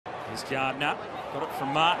Here's Gardner. Got it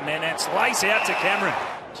from Martin, and it's lace out to Cameron.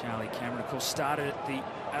 Charlie Cameron, of course, started at the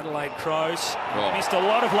Adelaide Crows. Missed a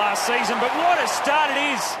lot of last season, but what a start it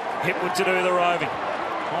is. Hipwood to do the roving.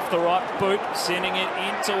 Off the right boot, sending it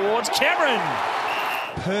in towards Cameron.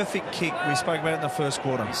 Perfect kick. We spoke about it in the first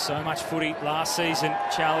quarter. So much footy last season,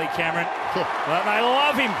 Charlie Cameron. But they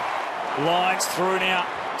love him. Lines through now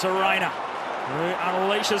to Rayner, who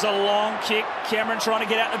unleashes a long kick. Cameron trying to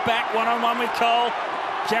get out the back, one-on-one with Cole.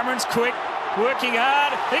 Cameron's quick, working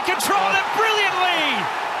hard. He controlled it brilliantly.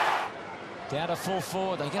 Down to full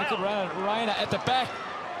forward. They get a good run at Rayner at the back.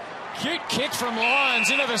 Cute kick from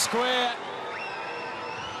Lyons into the square.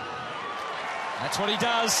 That's what he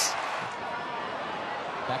does.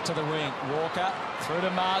 Back to the wing. Walker through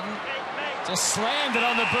to Martin. Just slammed it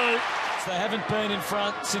on the boot. So they haven't been in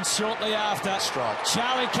front since shortly after. Strike.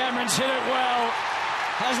 Charlie Cameron's hit it well.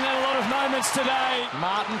 Hasn't had a lot of moments today.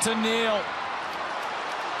 Martin to Neil.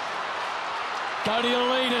 Go to your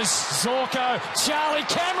leaders. Zorko. Charlie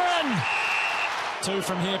Cameron. 2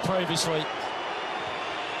 from here previously.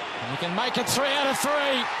 And you can make it 3 out of 3.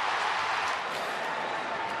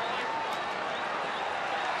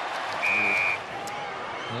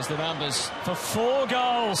 There's the numbers for 4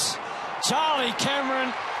 goals. Charlie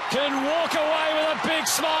Cameron can walk away with a big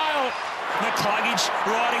smile. McCluggage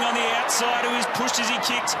riding on the outside, who is pushed as he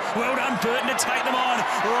kicked. Well done, Burton, to take them on.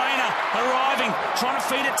 Rayner arriving, trying to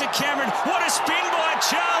feed it to Cameron. What a spin by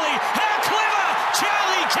Charlie. How clever,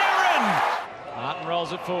 Charlie Cameron. Martin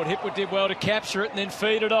rolls it forward. Hipwood did well to capture it and then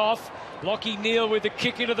feed it off. Lockie Neal with the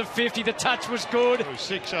kick into the 50. The touch was good.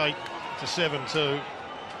 6-8 to 7-2.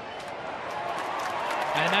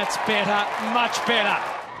 And that's better, much better.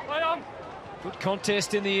 Good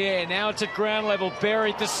contest in the air. Now it's at ground level.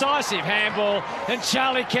 Berry, decisive handball. And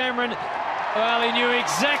Charlie Cameron, well, he knew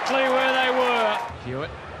exactly where they were.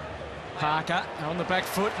 Hewitt, Parker on the back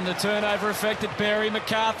foot, and the turnover affected Berry.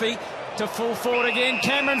 McCarthy to full forward again.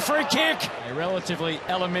 Cameron, free kick. A relatively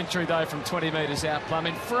elementary, though, from 20 metres out. Plum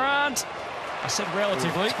in front. I said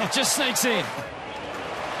relatively. It just sneaks in.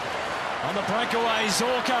 On the breakaway,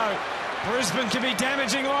 Zorko. Brisbane can be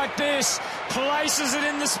damaging like this. Places it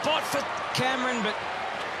in the spot for Cameron, but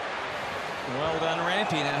well done,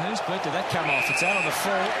 Rampy. Now, whose boot did that come off? It's out on the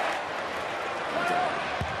full.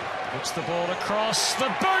 Puts the ball across the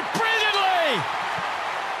boot brilliantly.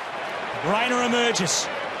 Rayner emerges.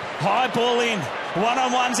 High ball in.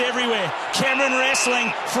 One-on-ones everywhere. Cameron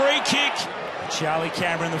wrestling. Free kick. Charlie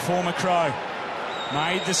Cameron, the former Crow,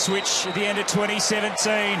 made the switch at the end of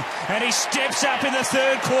 2017, and he steps up in the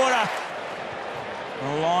third quarter.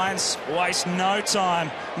 The Lions waste no time.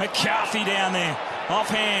 McCarthy down there, off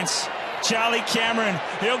hands. Charlie Cameron,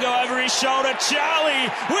 he'll go over his shoulder. Charlie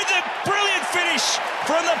with a brilliant finish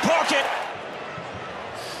from the pocket.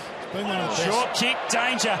 Short kick,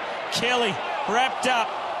 danger. Kelly wrapped up.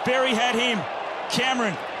 Berry had him.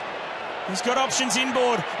 Cameron, he's got options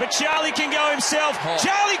inboard, but Charlie can go himself.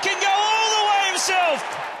 Charlie can go all the way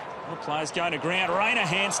himself. The players going to ground. Rayner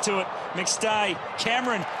hands to it. McStay.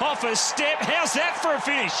 Cameron off a step. How's that for a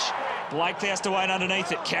finish? Blake has to wait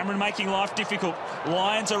underneath it. Cameron making life difficult.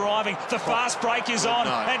 Lions arriving. The fast break is on,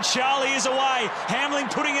 and Charlie is away. Hamling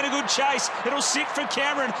putting in a good chase. It'll sit for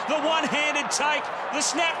Cameron. The one-handed take. The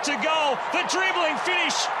snap to goal. The dribbling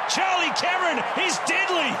finish. Charlie Cameron is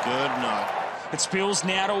deadly. Good night. It spills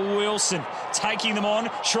now to Wilson, taking them on,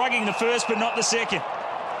 shrugging the first but not the second.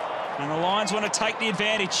 And the Lions want to take the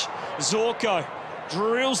advantage. Zorko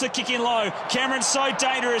drills the kick in low. Cameron's so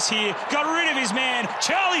dangerous here. Got rid of his man.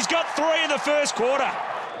 Charlie's got 3 in the first quarter.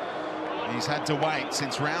 He's had to wait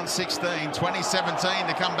since round 16, 2017,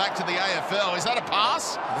 to come back to the AFL. Is that a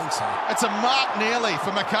pass? I think so. It's a mark nearly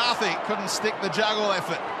for McCarthy. Couldn't stick the juggle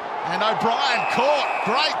effort. And O'Brien caught.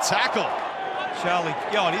 Great tackle. Charlie,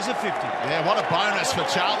 yeah, it is a 50. Yeah, what a bonus for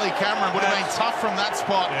Charlie Cameron. Would have been tough from that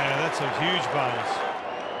spot. Yeah, that's a huge bonus.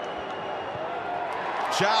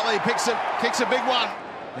 Charlie kicks a big one.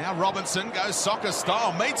 Now Robinson goes soccer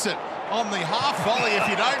style, meets it on the half volley, if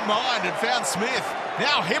you don't mind, and found Smith.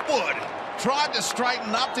 Now Hipwood tried to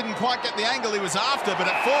straighten up, didn't quite get the angle he was after,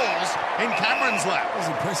 but it falls in Cameron's lap. That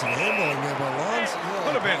was impressive handballing there by Lyons.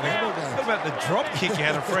 What about the drop kick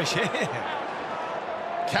out of fresh air?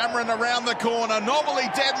 Cameron around the corner,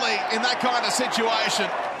 normally deadly in that kind of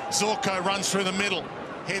situation. Zorko runs through the middle.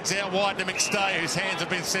 Heads out wide to McStay, whose hands have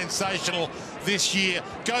been sensational this year.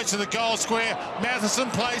 Goes to the goal square.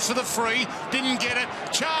 Matheson plays for the free. Didn't get it.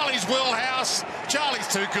 Charlie's wheelhouse. Charlie's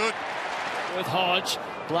too good. With Hodge,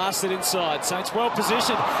 blasted inside. Saints well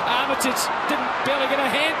positioned. Armitage barely get a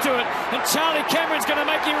hand to it. And Charlie Cameron's going to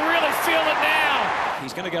make you really feel it now.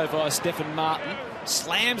 He's going to go via Stephen Martin.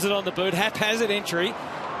 Slams it on the boot. Haphazard entry.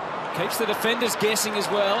 Keeps the defenders guessing as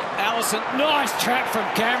well. Allison, nice trap from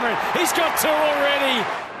Cameron. He's got 2 already.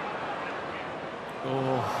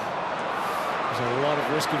 Oh, there's a lot of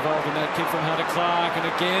risk involved in that kick from Hunter Clark. And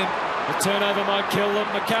again, the turnover might kill them.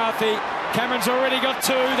 McCarthy, Cameron's already got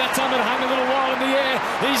 2. That's hung a little while in the air.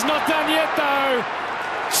 He's not done yet, though.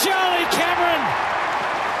 Charlie Cameron.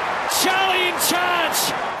 Charlie in charge.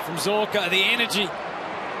 From Zorko, the energy.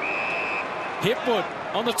 Hipwood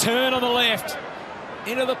on the turn on the left.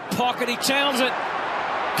 Into the pocket, he channels it.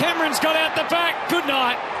 Cameron's got out the back. Good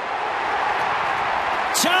night.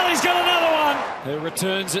 Charlie's got another one. Who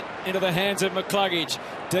returns it into the hands of McCluggage.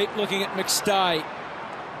 Deep looking at McStay.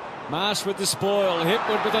 Marsh with the spoil.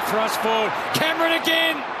 Hipwood with a thrust forward. Cameron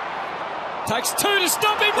again. Takes 2 to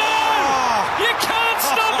stop him. No! You can't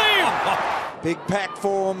stop him! Big pack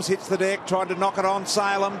forms, hits the deck, tried to knock it on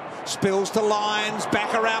Salem, spills to Lyons,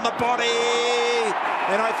 back around the body,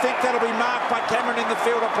 and I think that'll be marked by Cameron in the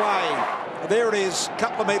field of play. There it is, a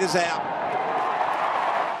couple of metres out.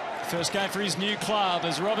 First game for his new club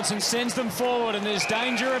as Robinson sends them forward, and there's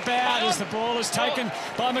danger about as the ball is taken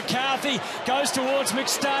by McCarthy, goes towards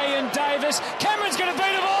McStay and Davis. Cameron's going to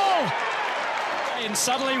beat them all! And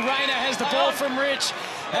suddenly Rayner has the ball from Rich,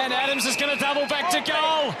 and Adams is going to double back to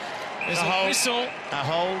goal. There's a whistle. A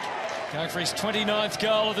hold. Going for his 29th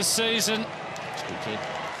goal of the season.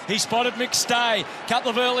 He spotted McStay. Couple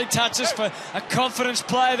of early touches for a confidence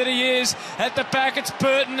player that he is. At the back, it's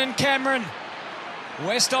Burton and Cameron.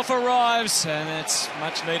 Westhoff arrives, and it's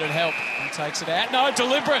much needed help. He takes it out. No,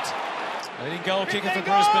 deliberate. Leading goal kicker for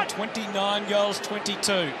Brisbane. 29 goals,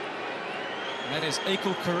 22. That is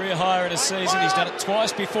equal career higher in a season. He's done it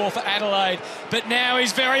twice before for Adelaide, but now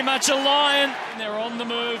he's very much a Lion. They're on the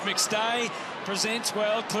move. McStay presents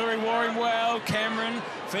well. Cleary wore him well. Cameron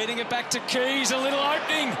feeding it back to Keys. A little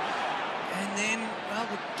opening. And then, well,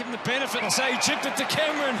 we'll give him the benefit and say he chipped it to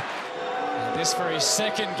Cameron. And this for his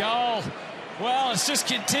 2nd goal. Well, it's just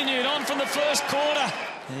continued on from the first quarter.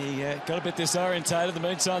 He got a bit disorientated. In the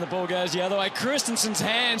meantime, the ball goes the other way. Christensen's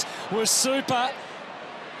hands were super.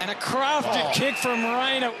 And a crafted kick from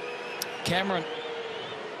Rayner. Cameron.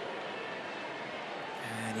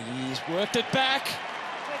 And he's worked it back.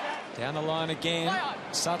 Down the line again.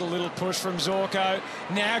 Subtle little push from Zorko.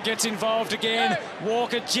 Now gets involved again.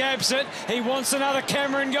 Walker jabs it. He wants another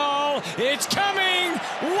Cameron goal. It's coming.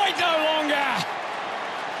 Wait no longer.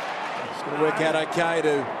 It's going to work out okay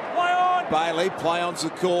to Bailey. Play on's the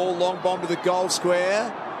call. Long bomb to the goal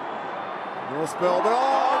square. North Melbourne.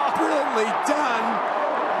 Oh, brilliantly done.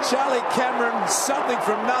 Charlie Cameron, something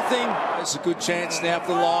from nothing. It's a good chance now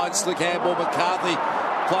for the Lions. Slick handball. McCarthy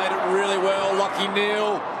played it really well. Lockie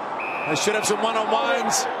Neal. They should have some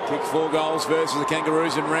one-on-ones. Kicked 4 goals versus the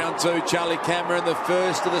Kangaroos in round 2. Charlie Cameron, the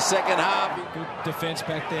first of the second half. Good defence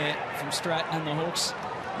back there from Stratton, and the Hawks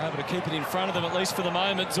are able to keep it in front of them, at least for the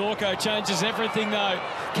moment. Zorko changes everything, though.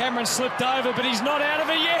 Cameron slipped over, but he's not out of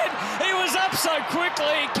it yet. He was up so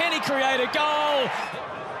quickly. Can he create a goal?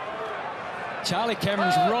 Charlie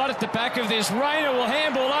Cameron's right at the back of this. Rayner will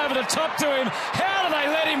handball over the top to him. How do they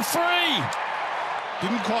let him free?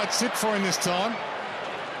 Didn't quite sit for him this time.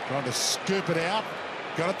 Tried to scoop it out.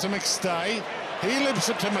 Got it to McStay. He lips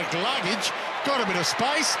it to McCluggage. Got a bit of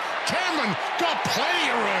space. Cameron got plenty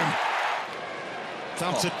of room.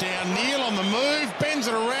 Dumps it down. Neal on the move. Bends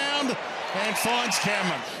it around and finds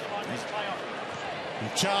Cameron.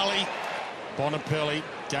 And Charlie Bonapelli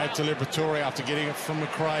gave to Liberatore after getting it from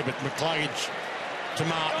McRae, but McCluggage to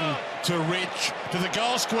Martin, to Rich, to the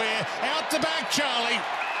goal square, out the back, Charlie.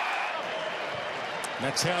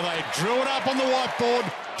 That's how they drew it up on the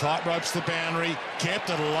whiteboard. Tight ropes the boundary, kept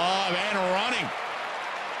it alive and running.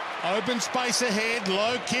 Open space ahead,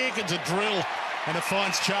 low kick, it's a drill, and it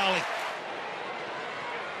finds Charlie.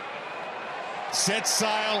 Set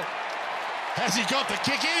sail. Has he got the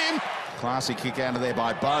kick in him? Classy kick out of there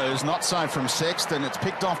by Bowes, not so from Sexton. It's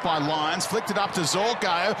picked off by Lyons, flicked it up to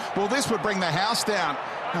Zorko. Well, this would bring the house down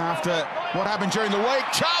after what happened during the week.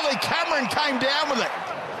 Charlie Cameron came down with it.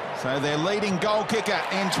 So their leading goal kicker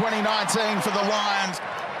in 2019 for the Lions.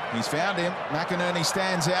 He's found him. McInerney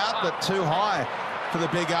stands out, but too high for the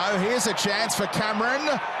Big O. Here's a chance for Cameron.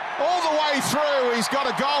 All the way through. He's got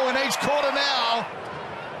a goal in each quarter now.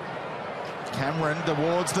 Cameron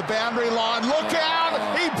towards the boundary line. Look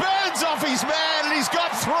out! He burns off his man, and he's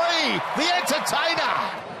got 3. The entertainer.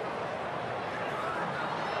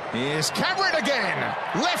 Here's Cameron again.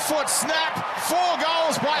 Left foot snap. 4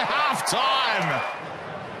 goals by half-time.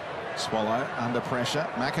 Swallow under pressure.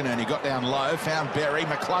 McInerney got down low, found Berry.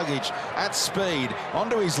 McCluggage at speed.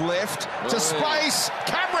 Onto his left, to space.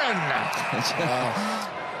 Cameron!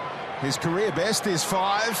 His career best is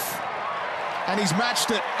 5. And he's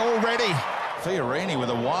matched it already. Fiorini with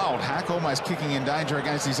a wild hack, almost kicking in danger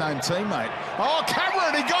against his own teammate. Oh,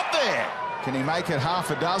 Cameron, he got there. Can he make it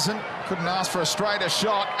half a dozen? Couldn't ask for a straighter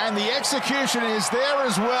shot, and the execution is there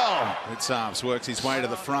as well. Fitzarves works his way to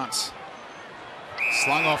the front.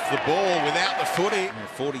 Slung off the ball without the footy.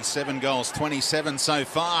 47 goals, 27 so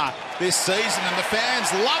far this season, and the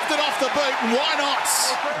fans loved it off the boot, and why not?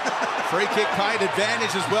 Free kick paid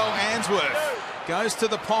advantage as well. Ainsworth goes to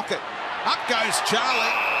the pocket. Up goes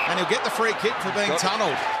Charlie, and he'll get the free kick for being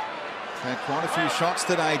tunnelled. Had quite a few shots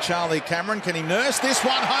today, Charlie Cameron. Can he nurse this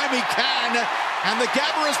one home? He can. And the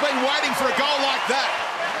Gabba has been waiting for a goal like that.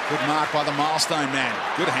 Good mark by the milestone man.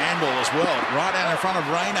 Good handball as well. Right out in front of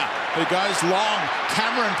Rayner, who goes long.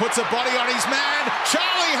 Cameron puts a body on his man.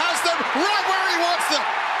 Charlie has them right where he wants them.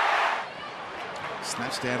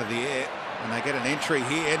 Snatched out of the air. And they get an entry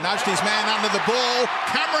here. Nudged his man under the ball.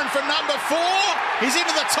 Cameron for number 4. He's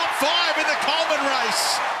into the top 5 in the Coleman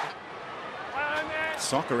race.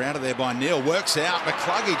 Soccer out of there by Neil. Works out.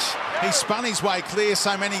 McCluggage. He spun his way clear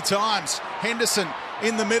so many times. Henderson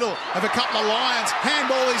in the middle of a couple of Lions.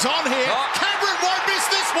 Handball is on here. Cameron won't miss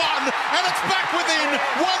this one. And it's back within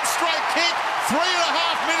one straight kick. 3.5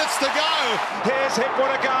 minutes to go. Here's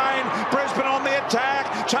Hipwood again. Brisbane on the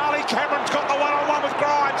attack. Charlie Cameron's got the one-on-one with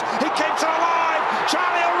Grimes. He keeps it alive.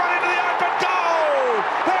 Charlie will run into the open goal.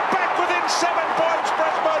 They're back within 7 points,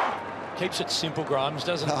 Brisbane. Keeps it simple, Grimes,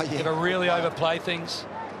 doesn't he? Never really overplay things.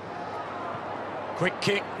 Quick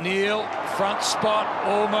kick, Neil, front spot,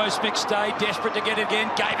 almost mixed day, desperate to get it again.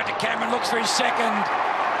 Gave it to Cameron, looks for his second.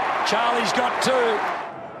 Charlie's got 2.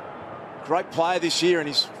 Great player this year in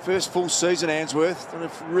his first full season, Ainsworth. Done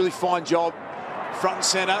a really fine job. Front and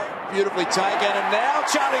centre, beautifully taken. And now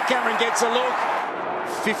Charlie Cameron gets a look.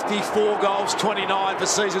 54 goals, 29 for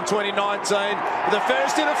season 2019. The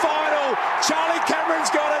first in the final. Charlie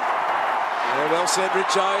Cameron's got it. Yeah, well said,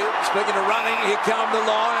 Richo. Speaking of running, here come the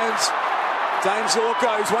Lions. Dame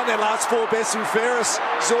Zorko, who's won their last 4 best and fairest.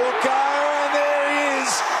 Zorko, and there he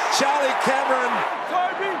is. Charlie Cameron.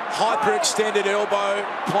 Hyperextended elbow,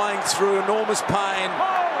 playing through enormous pain.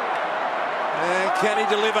 And can he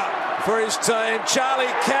deliver for his team?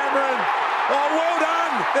 Charlie Cameron. Oh, well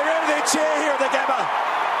done. They're out of their chair here at the Gabba.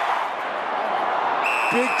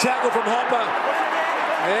 Big tackle from Hopper.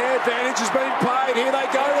 Yeah, advantage has been paid. Here they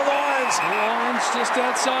go, the Lions. The Lions just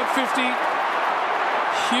outside 50.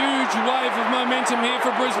 Huge wave of momentum here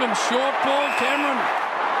for Brisbane. Short ball, Cameron.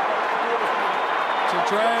 To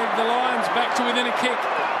drag the Lions back to within a kick.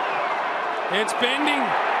 It's bending.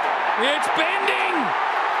 It's bending.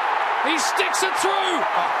 He sticks it through.